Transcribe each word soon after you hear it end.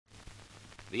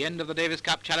The end of the Davis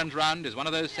Cup Challenge round is one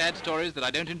of those sad stories that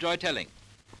I don't enjoy telling.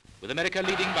 With America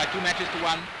leading by 2 matches to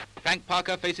 1, Frank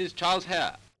Parker faces Charles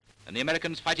Hare, and the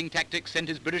American's fighting tactics sent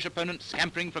his British opponent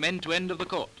scampering from end to end of the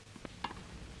court.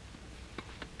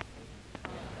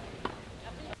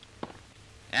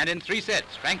 And in 3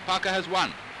 sets, Frank Parker has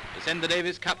won to send the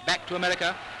Davis Cup back to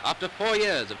America after 4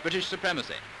 years of British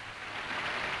supremacy.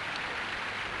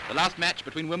 The last match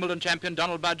between Wimbledon champion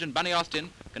Donald Budge and Bunny Austin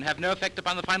can have no effect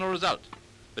upon the final result.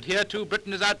 But here too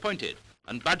Britain is outpointed,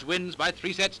 and Budge wins by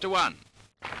 3 sets to 1.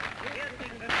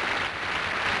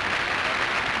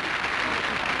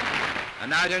 And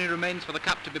now it only remains for the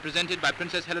cup to be presented by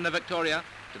Princess Helena Victoria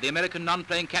to the American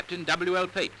non-playing captain W.L.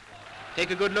 Pate.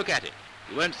 Take a good look at it.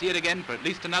 You won't see it again for at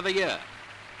least another year.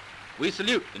 We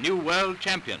salute the new world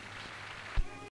champion.